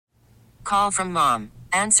call from mom.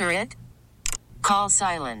 Answer it. Call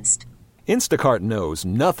silenced. Instacart knows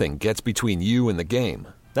nothing gets between you and the game.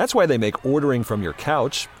 That's why they make ordering from your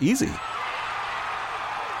couch easy.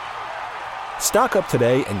 Stock up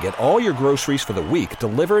today and get all your groceries for the week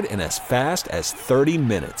delivered in as fast as 30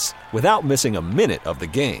 minutes without missing a minute of the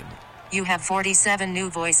game. You have 47 new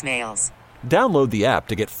voicemails. Download the app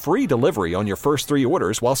to get free delivery on your first 3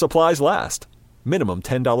 orders while supplies last. Minimum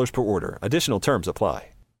 $10 per order. Additional terms apply.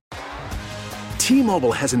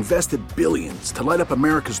 T-Mobile has invested billions to light up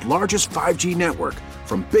America's largest 5G network,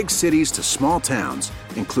 from big cities to small towns,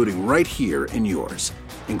 including right here in yours.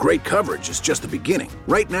 And great coverage is just the beginning.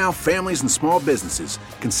 Right now, families and small businesses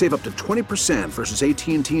can save up to 20% versus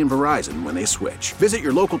AT&T and Verizon when they switch. Visit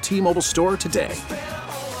your local T-Mobile store today.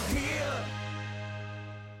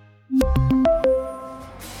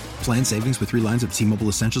 Plan savings with 3 lines of T-Mobile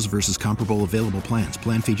Essentials versus comparable available plans.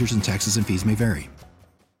 Plan features and taxes and fees may vary.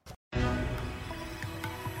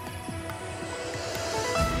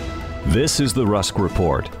 This is the Rusk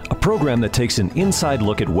Report, a program that takes an inside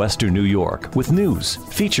look at Western New York with news,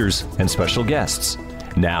 features, and special guests.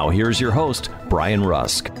 Now, here's your host, Brian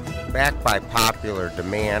Rusk. Backed by popular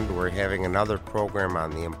demand, we're having another program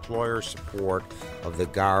on the employer support of the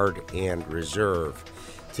Guard and Reserve.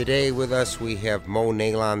 Today with us, we have Mo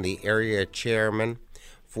Naylon, the area chairman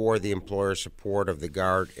for the employer support of the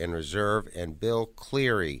Guard and Reserve, and Bill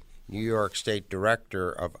Cleary, New York State Director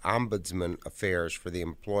of Ombudsman Affairs for the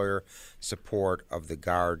employer support of the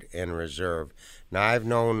Guard and Reserve. Now, I've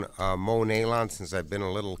known Mo Naylon since I've been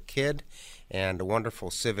a little kid and a wonderful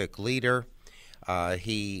civic leader.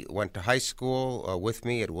 He went to high school with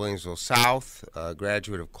me at Williamsville South, a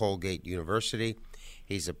graduate of Colgate University.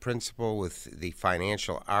 He's a principal with the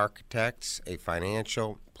Financial Architects, a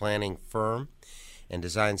financial planning firm, and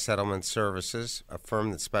Design Settlement Services, a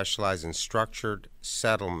firm that specializes in structured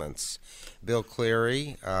settlements. Bill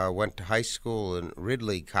Cleary went to high school in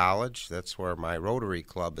Ridley College. That's where my Rotary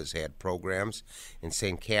Club has had programs, in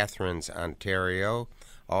St. Catharines, Ontario.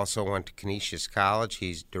 Also went to Canisius College.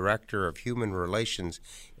 He's Director of Human Relations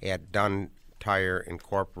at Dunn Tire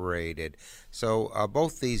Incorporated. So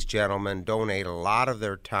both these gentlemen donate a lot of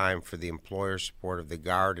their time for the employer support of the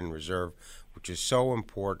Guard and Reserve, which is so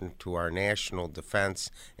important to our national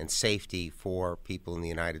defense and safety for people in the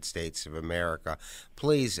United States of America.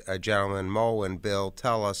 Please, gentlemen, Mo and Bill,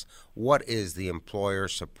 tell us, what is the employer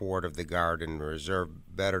support of the Guard and Reserve,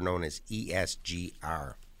 better known as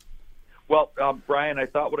ESGR? Well, Brian, I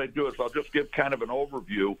thought what I'd do is I'll just give kind of an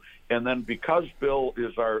overview, and then because Bill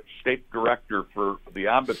is our state director for the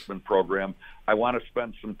Ombudsman program, I want to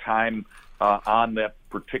spend some time on that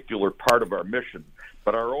particular part of our mission.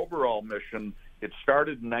 But our overall mission, it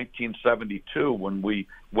started in 1972 when we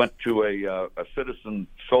went to a citizen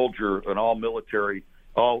soldier, an all-military,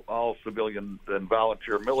 all civilian and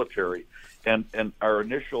volunteer military. And our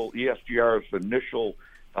initial, ESGR's initial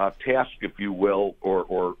task, if you will,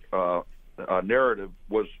 or narrative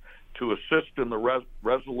was to assist in the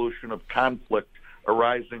resolution of conflict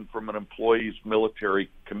arising from an employee's military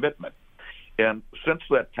commitment. And since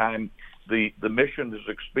that time, the mission has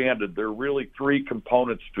expanded. There are really 3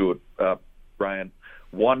 components to it, Brian.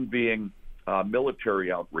 One being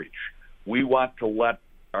military outreach. We want to let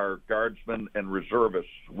our guardsmen and reservists,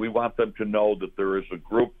 we want them to know that there is a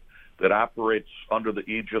group that operates under the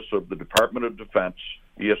aegis of the Department of Defense.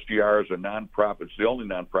 ESGR is a nonprofit. It's the only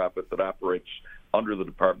nonprofit that operates under the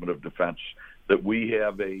Department of Defense. That we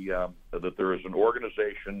have that there is an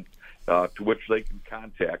organization to which they can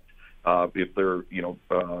contact if they're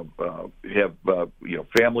have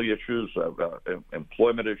family issues,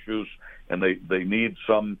 employment issues, and they need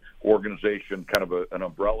some organization, kind of an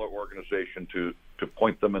umbrella organization to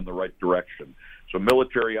point them in the right direction. So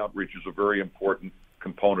military outreach is a very important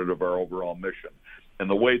component of our overall mission. And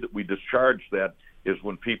the way that we discharge that is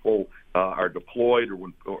when people are deployed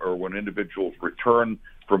or when individuals return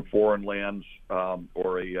from foreign lands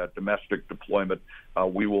or a domestic deployment,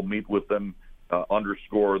 we will meet with them,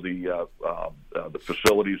 underscore the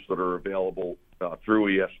facilities that are available through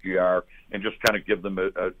ESGR, and just kind of give them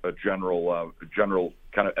a general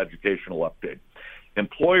kind of educational update.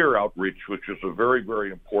 Employer outreach, which is a very,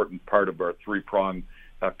 very important part of our 3-prong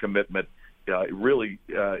commitment, it really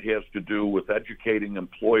has to do with educating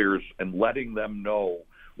employers and letting them know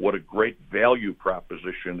what a great value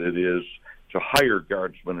proposition it is to hire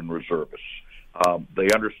guardsmen and reservists. They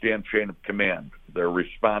understand chain of command. They're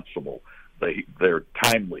responsible. They're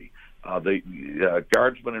timely.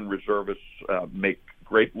 Guardsmen and reservists make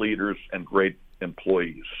great leaders and great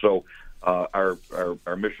employees. So our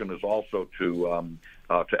mission is also to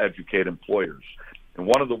educate employers. And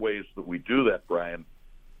one of the ways that we do that, Brian,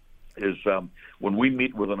 is when we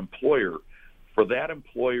meet with an employer, for that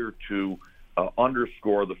employer to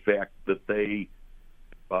underscore the fact that they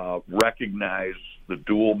recognize the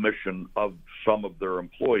dual mission of some of their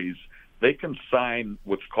employees, they can sign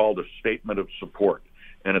what's called a statement of support.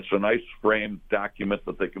 And it's a nice framed document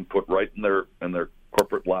that they can put right in their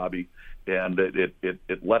corporate lobby, and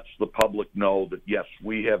it lets the public know that, yes,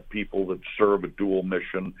 we have people that serve a dual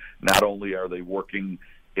mission. Not only are they working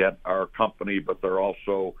at our company, but they're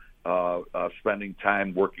also spending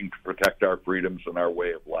time working to protect our freedoms and our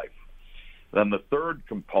way of life. Then the third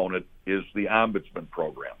component is the ombudsman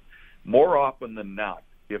program. More often than not,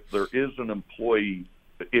 if there is an employee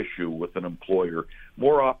issue with an employer,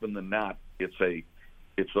 more often than not, it's a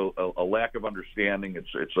lack of understanding.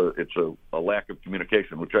 It's a lack of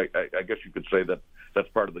communication, which I guess you could say that that's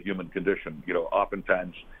part of the human condition.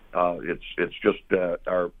 Oftentimes it's just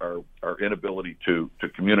our inability to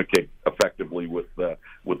communicate effectively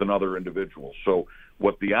with another individual. So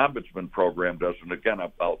what the ombudsman program does, and again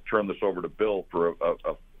I'll turn this over to Bill for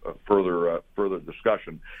a further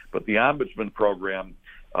discussion, but the ombudsman program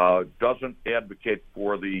doesn't advocate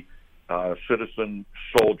for the citizen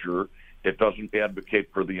soldier. It doesn't advocate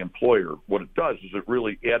for the employer. What it does is it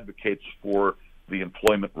really advocates for the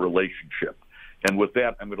employment relationship. And with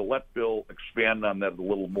that, I'm going to let Bill expand on that a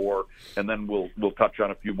little more, and then we'll touch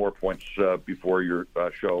on a few more points before your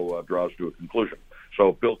show draws to a conclusion.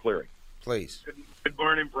 So, Bill Cleary. Please. Good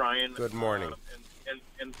morning, Brian. Good morning.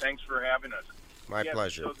 And thanks for having us. My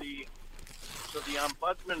pleasure. So the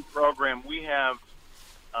Ombudsman program, we have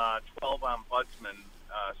 12 ombudsmen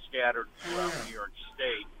scattered throughout New York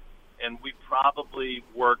State, and we probably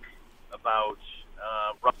work about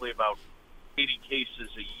roughly about 80 cases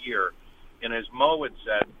a year. And as Mo had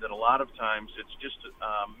said, that a lot of times it's just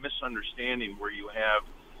a misunderstanding where you have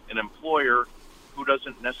an employer who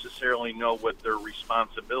doesn't necessarily know what their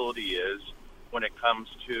responsibility is when it comes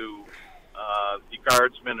to the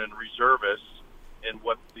guardsmen and reservists, and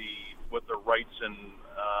what their rights and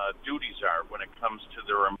duties are when it comes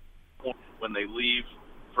to when they leave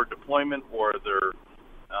for deployment or they're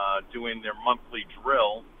doing their monthly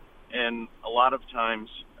drill. And a lot of times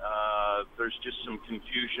there's just some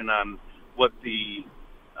confusion on what the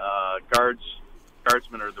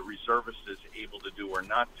guardsman or the reservist is able to do or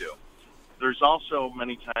not do. There's also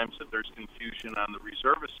many times that there's confusion on the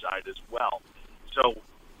reservist side as well. So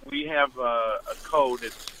we have a code,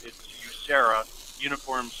 it's USERRA,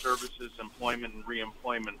 Uniform Services Employment and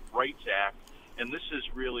Reemployment Rights Act, and this is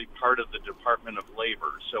really part of the Department of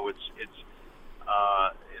Labor. So it's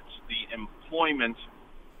the employment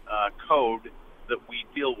code that we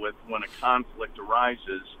deal with when a conflict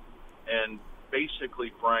arises. And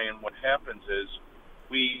basically, Brian, what happens is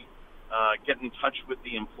we get in touch with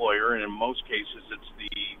the employer, and in most cases it's the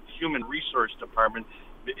human resource department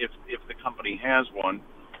if the company has one.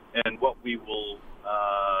 And what we will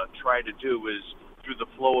try to do is, through the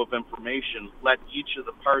flow of information, let each of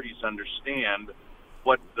the parties understand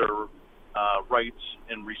what their rights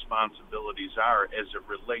and responsibilities are as it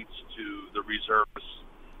relates to the reservist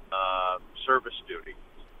service duty.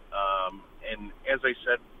 And as I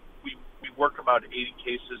said, we work about 80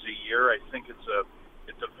 cases a year. I think it's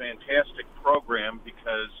a fantastic program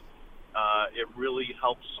because it really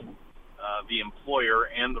helps the employer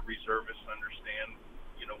and the reservists understand,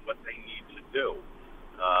 what they need to do.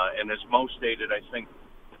 And as Mo stated, I think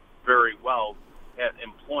very well,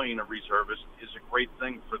 employing a reservist is a great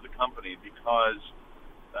thing for the company because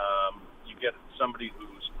you get somebody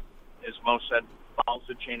who's, as Mo said, follows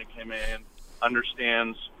the chain of command,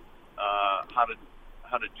 understands how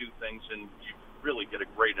to do things, and you really get a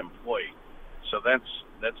great employee. So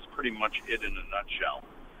that's pretty much it in a nutshell.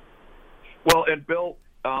 Well, and Bill,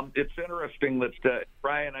 it's interesting that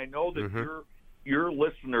Brian, I know that your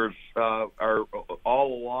listeners are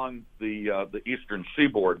all along the eastern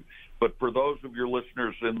seaboard, but for those of your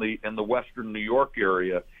listeners in the western New York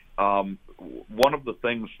area, one of the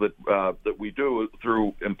things that we do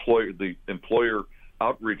through the employer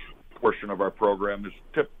outreach portion of our program is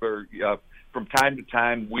from time to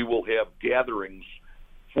time we will have gatherings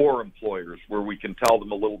for employers where we can tell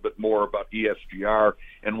them a little bit more about ESGR,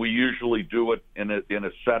 and we usually do it in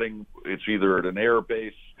a setting. It's either at an air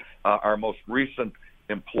base. Our most recent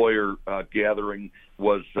employer gathering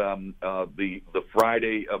was the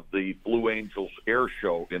Friday of the Blue Angels Air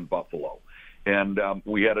Show in Buffalo, and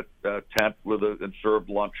we had a tent and served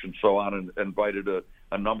lunch and so on, and invited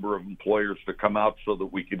a number of employers to come out so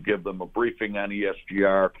that we could give them a briefing on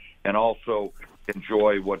ESGR and also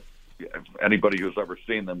enjoy what anybody who's ever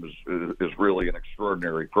seen them is really an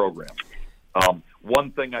extraordinary program.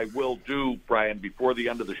 One thing I will do, Brian, before the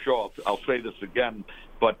end of the show, I'll say this again,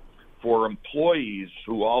 but for employees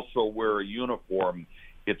who also wear a uniform,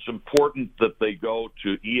 it's important that they go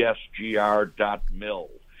to esgr.mil,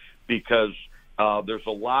 because there's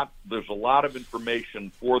a lot of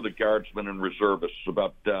information for the guardsmen and reservists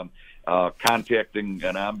about contacting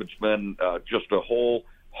an ombudsman, just a whole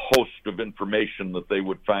host of information that they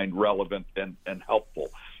would find relevant and helpful.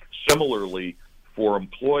 Similarly, for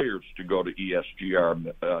employers to go to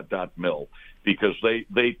esgr.mil, because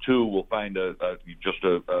they too will find a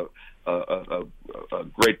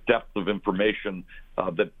great depth of information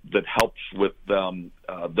that helps with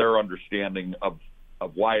their understanding of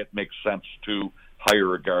why it makes sense to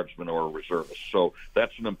hire a guardsman or a reservist. So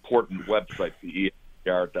that's an important website, the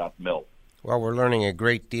esgr.mil. Well, we're learning a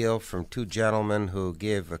great deal from two gentlemen who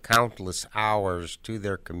give countless hours to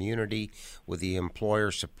their community with the employer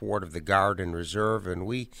support of the Guard and Reserve. And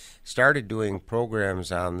we started doing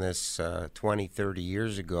programs on this 20, 30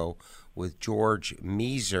 years ago with George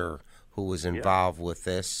Meeser, who was involved with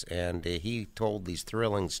this. And he told these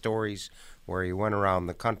thrilling stories where he went around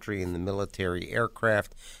the country in the military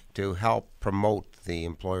aircraft to help promote the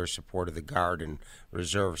employer support of the Guard and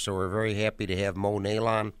Reserve. So we're very happy to have Mo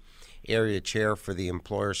Naylon, Area Chair for the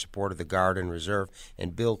Employer Support of the Guard and Reserve,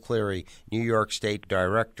 and Bill Cleary, New York State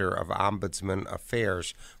Director of Ombudsman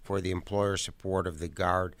Affairs for the Employer Support of the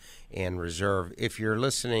Guard and Reserve. If you're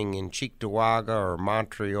listening in Cheektowaga or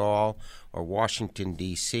Montreal or Washington,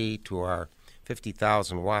 D.C., to our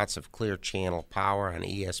 50,000 watts of clear channel power on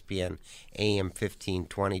ESPN AM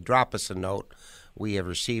 1520, drop us a note. We have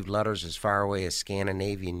received letters as far away as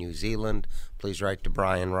Scandinavia, New Zealand. Please write to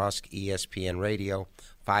Brian Rusk, ESPN Radio,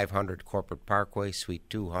 500 Corporate Parkway, Suite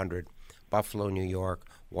 200, Buffalo, New York,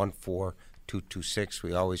 14226.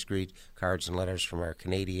 We always greet cards and letters from our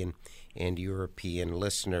Canadian and European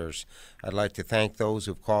listeners. I'd like to thank those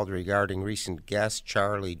who've called regarding recent guests: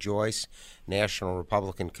 Charlie Joyce, National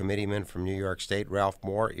Republican Committeeman from New York State; Ralph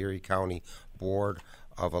Moore, Erie County Board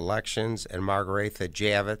of Elections; and Margaretha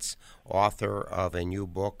Javits, author of a new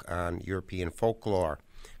book on European folklore.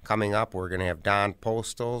 Coming up, we're going to have Don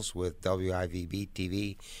Postles with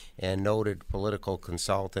WIVB-TV and noted political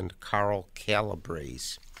consultant Carl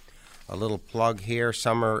Calabrese. A little plug here.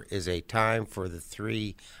 Summer is a time for the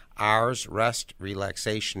 3 R's: rest,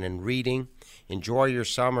 relaxation, and reading. Enjoy your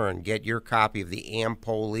summer and get your copy of the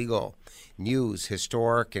Ampo Legal News,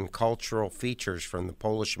 historic and cultural features from the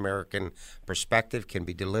Polish-American perspective can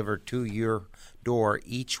be delivered to your door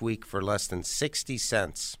each week for less than 60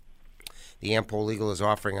 cents. The Ampo Legal is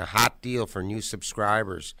offering a hot deal for new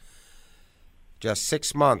subscribers. Just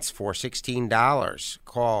 6 months for $16.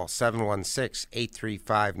 Call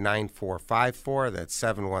 716-835-9454. That's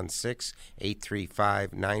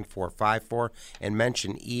 716-835-9454. And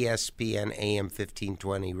mention ESPN AM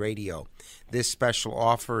 1520 Radio. This special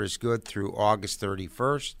offer is good through August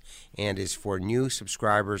 31st and is for new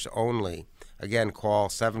subscribers only. Again, call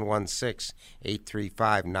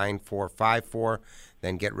 716-835-9454.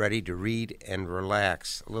 Then get ready to read and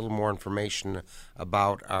relax. A little more information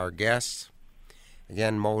about our guests.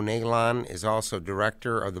 Again, Mo Naylon is also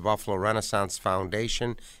director of the Buffalo Renaissance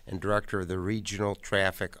Foundation and director of the Regional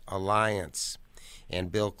Traffic Alliance. And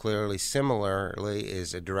Bill Cleary, similarly,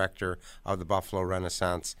 is a director of the Buffalo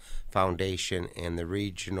Renaissance Foundation and the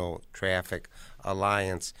Regional Traffic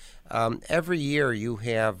Alliance. Every year you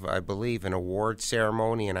have, I believe, an award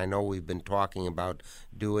ceremony, and I know we've been talking about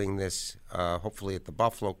doing this hopefully at the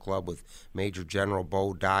Buffalo Club with Major General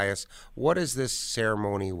Bo Dias. What is this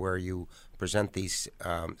ceremony where you present these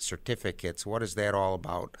certificates? What is that all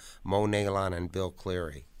about? Mo Naylon and Bill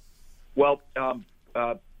Cleary. Well,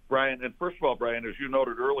 Brian, and first of all, Brian, as you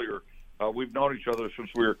noted earlier, we've known each other since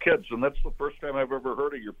we were kids, and that's the first time I've ever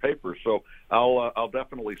heard of your paper. So I'll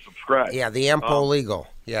definitely subscribe. Yeah, the Ampo Legal.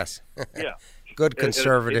 Yes. Yeah. Good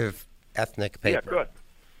conservative ethnic paper. Yeah, good.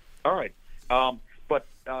 All right.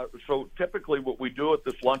 So typically what we do at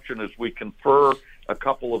this luncheon is we confer a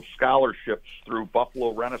couple of scholarships through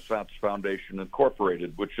Buffalo Renaissance Foundation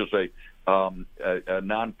Incorporated, which is a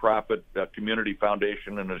nonprofit community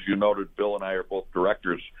foundation, and as you noted, Bill and I are both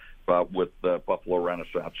directors with Buffalo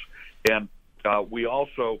Renaissance. And we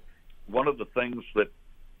also one of the things that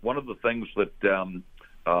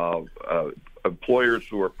employers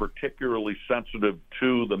who are particularly sensitive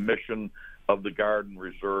to the mission of the Guard and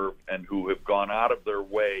Reserve and who have gone out of their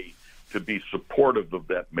way to be supportive of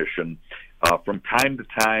that mission, from time to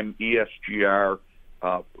time, ESGR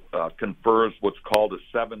confers what's called a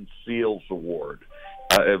 7 Seals Award.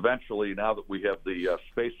 Eventually, now that we have the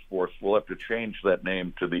Space Force, we'll have to change that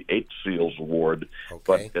name to the 8 Seals Award. Okay.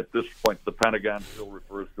 But at this point, the Pentagon still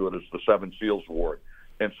refers to it as the 7 Seals Award.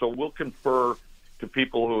 And so we'll confer to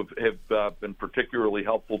people who have been particularly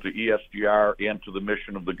helpful to ESGR and to the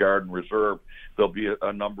mission of the Guard and Reserve. There'll be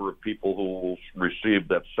a number of people who will receive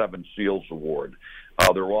that 7 SEALs award.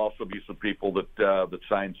 There will also be some people that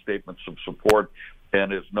sign statements of support,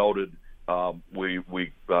 and as noted,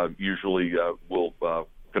 we usually will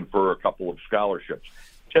confer a couple of scholarships.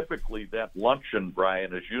 Typically, that luncheon,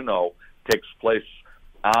 Brian, as you know, takes place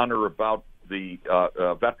on or about the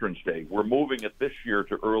Veterans Day. We're moving it this year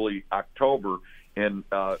to early October in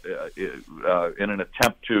an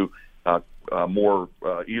attempt to more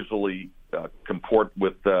easily comport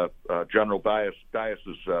with General Dias's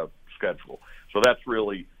schedule. So that's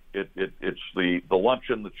really it's the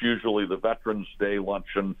luncheon that's usually the Veterans Day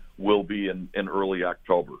luncheon will be in early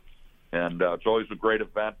October, and it's always a great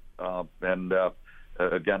event.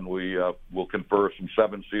 Again, we will confer some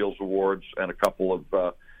 7 SEALs awards and a couple of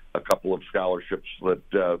scholarships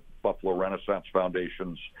that Buffalo Renaissance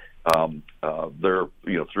Foundations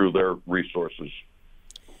through their resources.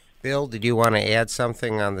 Bill, did you want to add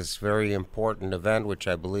something on this very important event, which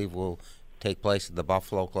I believe will take place at the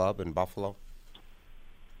Buffalo Club in Buffalo?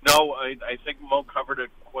 No, I think Mo covered it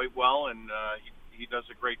quite well, and he does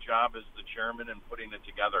a great job as the chairman in putting it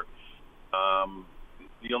together.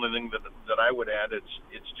 The only thing that I would add,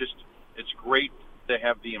 it's great to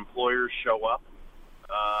have the employers show up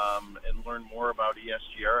and learn more about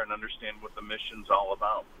ESGR and understand what the mission's all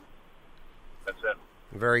about. That's it.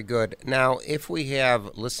 Very good. Now, if we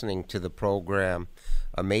have listening to the program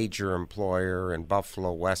a major employer in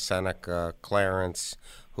Buffalo, West Seneca, Clarence,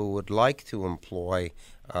 who would like to employ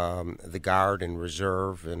the Guard and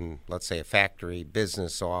Reserve in, let's say, a factory,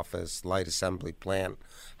 business office, light assembly plant,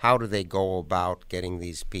 how do they go about getting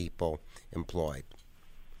these people employed?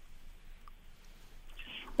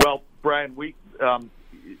 Well, Brian,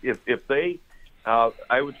 if they,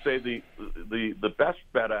 I would say the best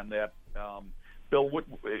bet on that, Bill,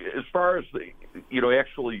 as far as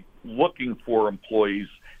actually looking for employees,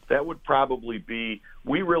 that would probably be,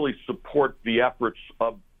 we really support the efforts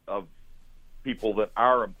of people that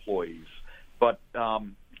are employees. But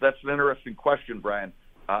that's an interesting question, Brian.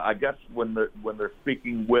 I guess when they're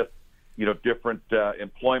speaking with different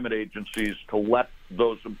employment agencies, to let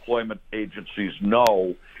those employment agencies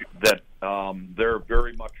know that they're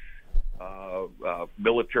very much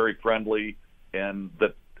military friendly, and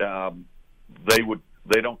that they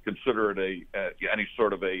don't consider it any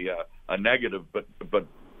sort of a negative, but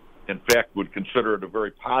in fact would consider it a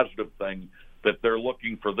very positive thing, that they're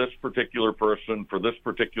looking for this particular person for this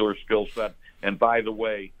particular skill set. And by the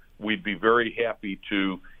way, we'd be very happy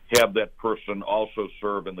to have that person also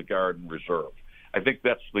serve in the Guard and Reserve. I think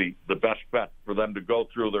that's the best bet for them to go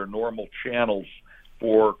through their normal channels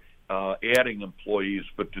for adding employees,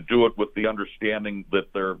 but to do it with the understanding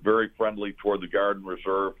that they're very friendly toward the Guard and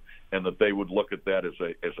Reserve, and that they would look at that as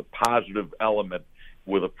a positive element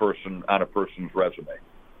with a person on a person's resume.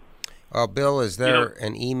 Bill, is there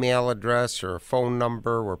an email address or a phone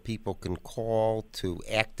number where people can call to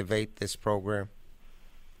activate this program?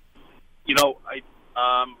 I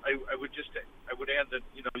would add that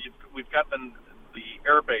we've got the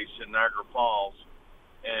air base in Niagara Falls,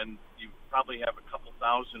 and you probably have a couple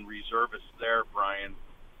thousand reservists there, Brian,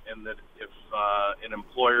 and that if an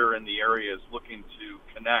employer in the area is looking to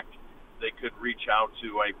connect, they could reach out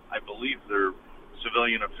to, I believe, their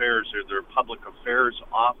civilian affairs or their public affairs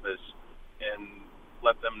office and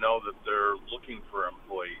let them know that they're looking for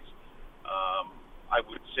employees. I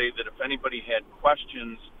would say that if anybody had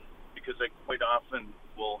questions, because I quite often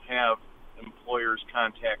will have employers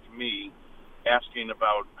contact me asking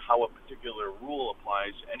about how a particular rule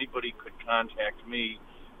applies, anybody could contact me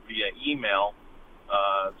via email,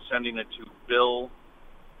 sending it to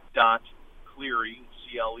bill.cleary,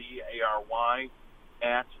 C-L-E-A-R-Y,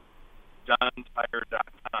 at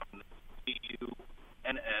duntire.com,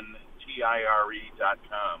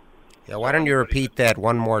 duntire.com. Yeah, why don't you repeat that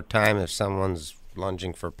one more time if someone's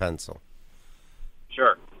lunging for pencil?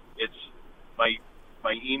 Sure. It's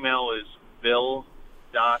my email is bill.cleary,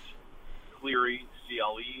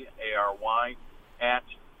 C-L-E-A-R-Y, at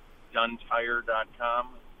duntire.com,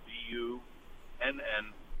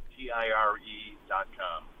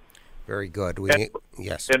 duntire.com. Very good.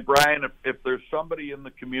 Yes. And Brian, if there's somebody in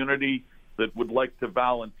the community that would like to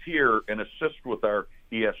volunteer and assist with our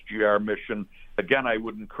ESGR mission, again, I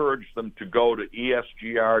would encourage them to go to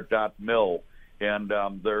esgr.mil, and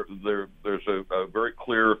there's a very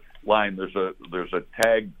clear line. There's a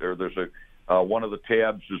tag, or there's one of the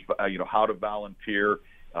tabs is how to volunteer.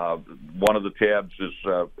 One of the tabs is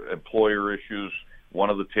employer issues. One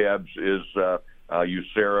of the tabs is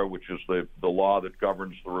USERRA, which is the law that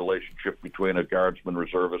governs the relationship between a guardsman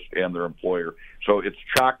reservist and their employer. So it's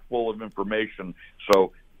chock full of information.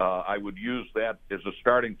 So I would use that as a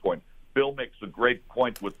starting point. Bill makes a great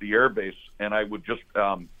point with the airbase, and I would just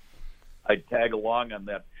I'd tag along on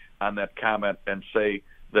that comment and say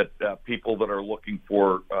that people that are looking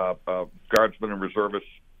for guardsmen and reservists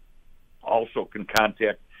also can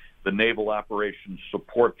contact the Naval Operations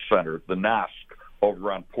Support Center, the NOSC,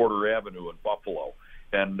 over on Porter Avenue in Buffalo,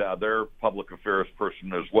 and their public affairs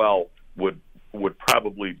person as well would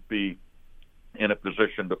probably be in a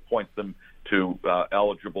position to point them to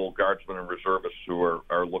eligible guardsmen and reservists who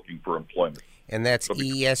are looking for employment. And that's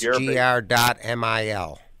ESGR.mil.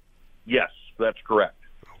 Yes, that's correct.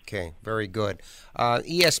 Okay, very good.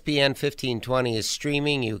 ESPN 1520 is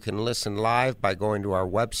streaming. You can listen live by going to our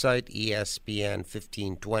website,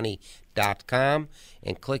 ESPN1520.com,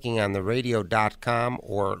 and clicking on the radio.com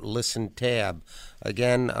or listen tab.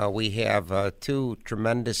 Again, we have two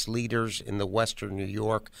tremendous leaders in the Western New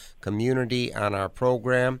York community on our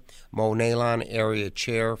program. Mo Naylon, Area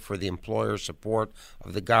Chair for the Employer Support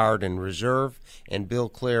of the Guard and Reserve, and Bill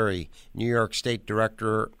Cleary, New York State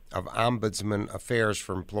Director of Ombudsman Affairs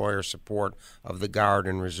for Employer Support of the Guard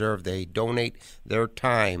and Reserve. They donate their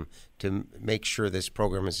time to make sure this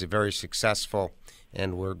program is very successful,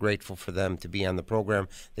 and we're grateful for them to be on the program.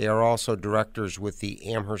 They are also directors with the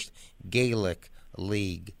Amherst Gaelic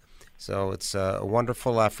League. So it's a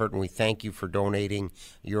wonderful effort, and we thank you for donating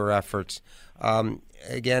your efforts.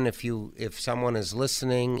 Again, if someone is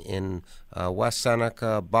listening in West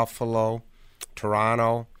Seneca, Buffalo,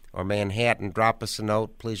 Toronto, or Manhattan, drop us a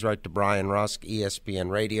note. Please write to Brian Rusk, ESPN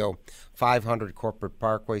Radio, 500 Corporate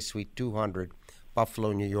Parkway, Suite 200,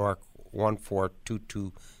 Buffalo, New York,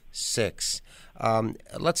 14226.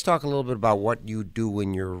 Let's talk a little bit about what you do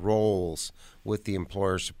in your roles with the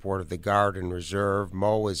Employer Support of the Guard and Reserve.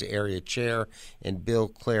 Mo is Area Chair, and Bill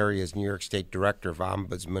Cleary is New York State Director of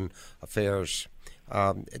Ombudsman Affairs.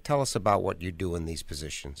 Tell us about what you do in these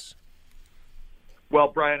positions. Well,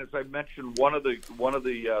 Brian, as I mentioned, one of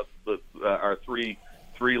our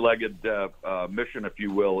three-legged mission, if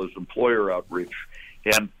you will, is employer outreach,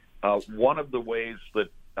 and one of the ways that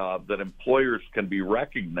employers can be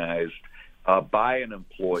recognized by an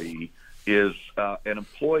employee is an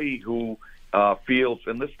employee who feels,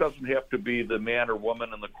 and this doesn't have to be the man or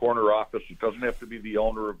woman in the corner office, it doesn't have to be the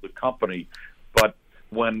owner of the company, but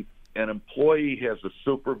when an employee has a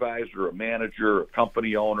supervisor, a manager, a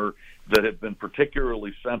company owner that have been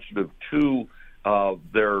particularly sensitive to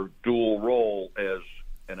their dual role as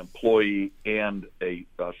an employee and a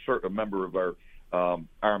certain member of our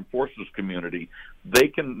armed forces community, they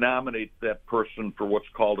can nominate that person for what's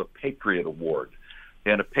called a Patriot Award.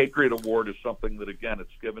 And a Patriot Award is something that, again,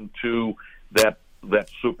 it's given to that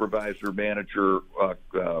supervisor, manager,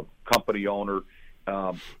 company owner,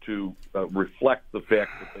 to reflect the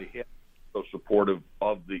fact that they have so supportive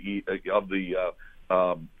of the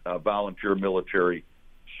volunteer military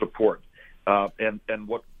support. And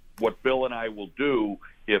what Bill and I will do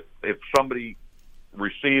if somebody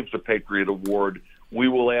receives a Patriot Award, we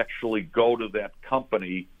will actually go to that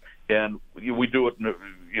company, and we do it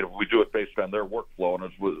based on their workflow, and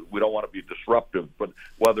we don't want to be disruptive. But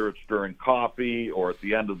whether it's during coffee or at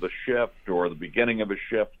the end of the shift or the beginning of a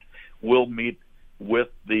shift, we'll meet with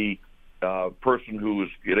the person who's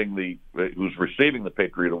receiving the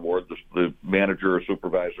Patriot Award, the manager or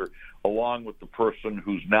supervisor, along with the person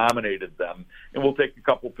who's nominated them, and we'll take a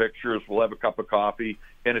couple pictures. We'll have a cup of coffee,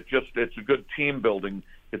 and it's a good team building.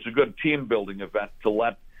 It's a good team building event to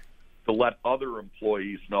let other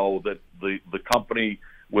employees know that the company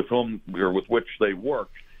with whom or with which they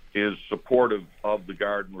work is supportive of the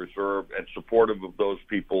Guard and Reserve and supportive of those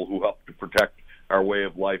people who help to protect our way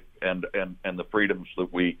of life and the freedoms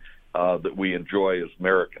that we enjoy as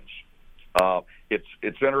Americans.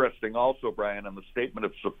 It's interesting also, Brian, on the statement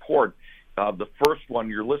of support. The first one,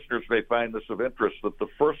 your listeners may find this of interest, that the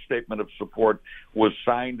first statement of support was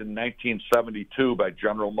signed in 1972 by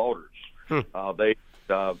General Motors. When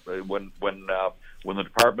the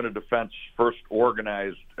Department of Defense first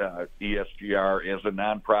organized ESGR as a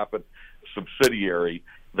nonprofit subsidiary,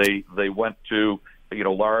 they went to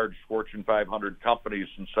large Fortune 500 companies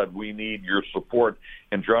and said, we need your support.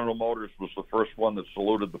 And General Motors was the first one that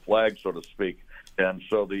saluted the flag, so to speak. And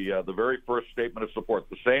so the very first statement of support,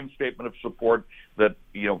 the same statement of support that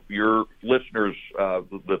your listeners,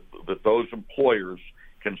 that those employers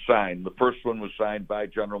can sign, the first one was signed by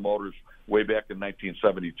General Motors way back in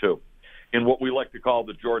 1972, in what we like to call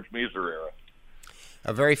the George Measer era.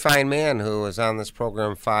 A very fine man who was on this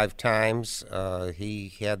program 5 times.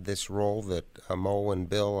 He had this role that Mo and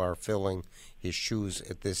Bill are filling his shoes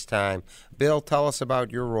at this time. Bill, tell us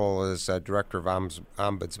about your role as Director of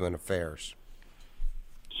Ombudsman Affairs.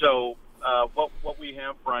 So what we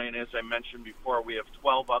have, Brian, as I mentioned before, we have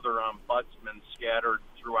 12 other ombudsmen scattered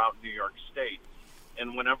throughout New York State.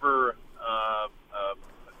 And whenever a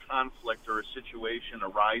conflict or a situation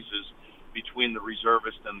arises between the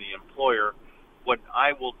reservist and the employer, what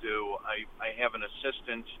I will do, I have an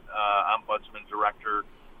assistant ombudsman director,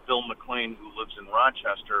 Bill McLean, who lives in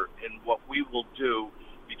Rochester, and what we will do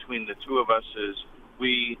between the two of us is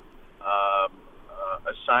we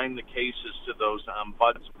assign the cases to those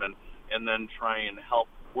ombudsmen and then try and help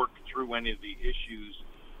work through any of the issues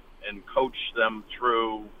and coach them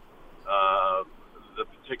through the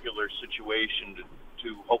particular situation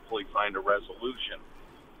to hopefully find a resolution.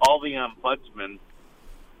 All the ombudsmen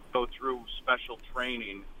go through special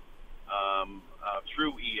training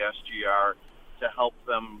through ESGR to help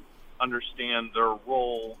them understand their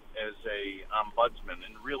role as a ombudsman.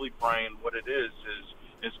 And really, Brian, what it is,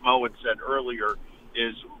 as Mo had said earlier,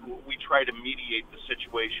 is we try to mediate the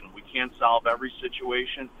situation. We can't solve every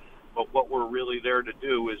situation, but what we're really there to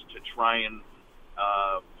do is to try and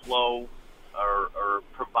flow or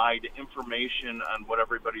provide information on what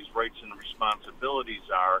everybody's rights and responsibilities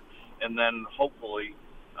are, and then hopefully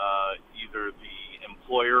either the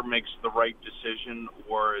employer makes the right decision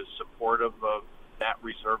or is supportive of that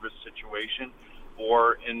reservist situation,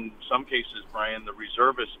 or in some cases, Brian, the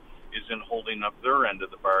reservist isn't holding up their end of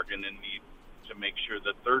the bargain and need to make sure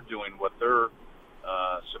that they're doing what they're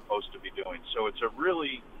supposed to be doing. So it's a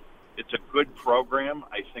good program.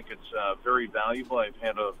 I think it's very valuable. I've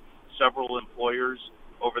had several employers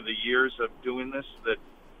over the years of doing this that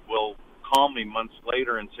will call me months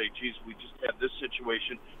later and say, geez, we just had this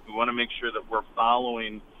situation. We want to make sure that we're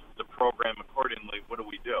following the program accordingly. What do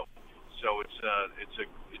we do? So it's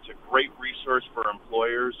a great resource for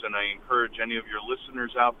employers, and I encourage any of your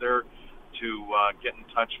listeners out there to get in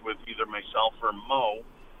touch with either myself or Mo,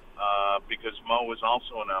 because Mo is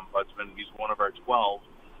also an ombudsman. He's one of our 12,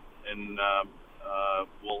 and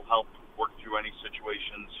will help work through any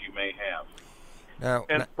situations you may have. Now,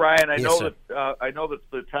 and Brian, I know sir. that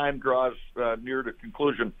the time draws near to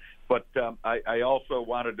conclusion, but I also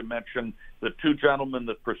wanted to mention the two gentlemen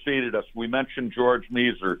that preceded us. We mentioned George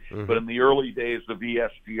Meeser, but in the early days of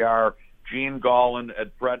ESGR, Gene Gollin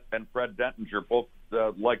and Fred Dentinger, both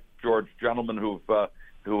like George, gentlemen who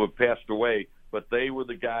have passed away, but they were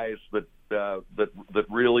the guys that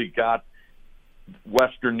really got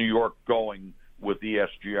Western New York going with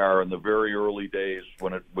ESGR in the very early days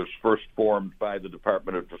when it was first formed by the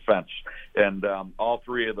Department of Defense. And all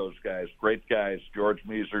three of those guys, great guys, George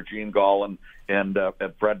Meeser, Gene Gollin, and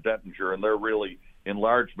Fred Dentinger, and they're really, in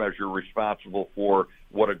large measure, responsible for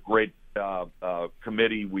what a great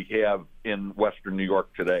committee we have in Western New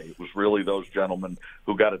York today. It was really those gentlemen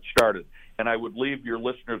who got it started. And I would leave your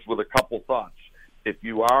listeners with a couple thoughts. If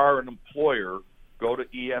you are an employer, go to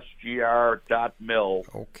esgr.mil.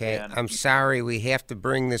 Okay, I'm sorry, we have to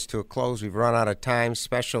bring this to a close. We've run out of time.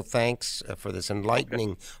 Special thanks for this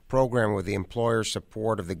enlightening program with the employer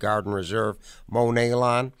support of the Guard and Reserve, Mo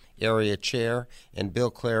Naylon, Area Chair, and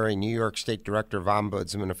Bill Cleary, New York State Director of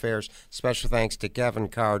Ombudsman Affairs. Special thanks to Kevin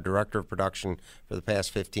Carr, Director of Production for the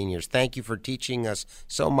past 15 years. Thank you for teaching us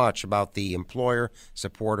so much about the employer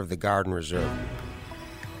support of the Guard and Reserve.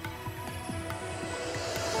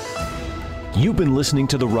 You've been listening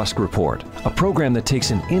to The Rusk Report, a program that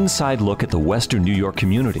takes an inside look at the Western New York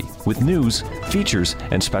community with news, features,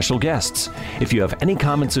 and special guests. If you have any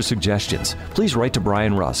comments or suggestions, please write to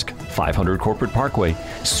Brian Rusk, 500 Corporate Parkway,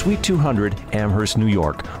 Suite 200, Amherst, New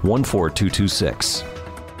York, 14226.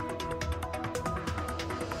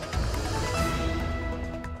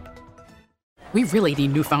 We really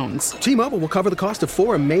need new phones. T-Mobile will cover the cost of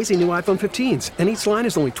 4 amazing new iPhone 15s, and each line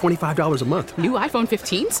is only $25 a month. New iPhone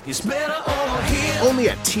 15s? It's better over here. Only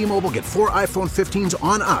at T-Mobile, get 4 iPhone 15s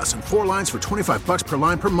on us and 4 lines for $25 per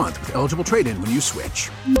line per month with eligible trade-in when you switch.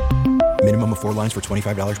 Minimum of 4 lines for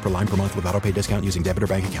 $25 per line per month with autopay discount using debit or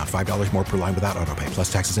bank account. $5 more per line without autopay,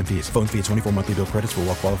 plus taxes and fees. Phone fee at 24 monthly bill credits for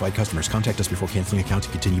well-qualified customers. Contact us before canceling account to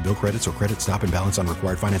continue bill credits or credit stop and balance on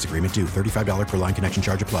required finance agreement due. $35 per line connection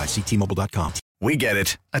charge applies. See T-Mobile.com. We get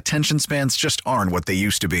it. Attention spans just aren't what they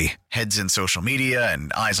used to be. Heads in social media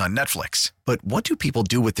and eyes on Netflix. But what do people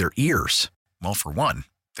do with their ears? Well, for one,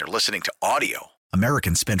 they're listening to audio.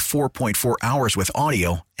 Americans spend 4.4 hours with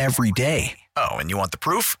audio every day. Oh, and you want the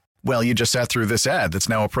proof? Well, you just sat through this ad that's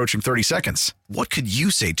now approaching 30 seconds. What could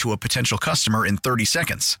you say to a potential customer in 30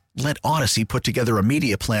 seconds? Let Odyssey put together a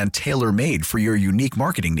media plan tailor-made for your unique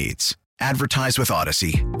marketing needs. Advertise with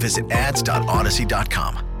Odyssey. Visit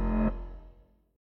ads.odyssey.com.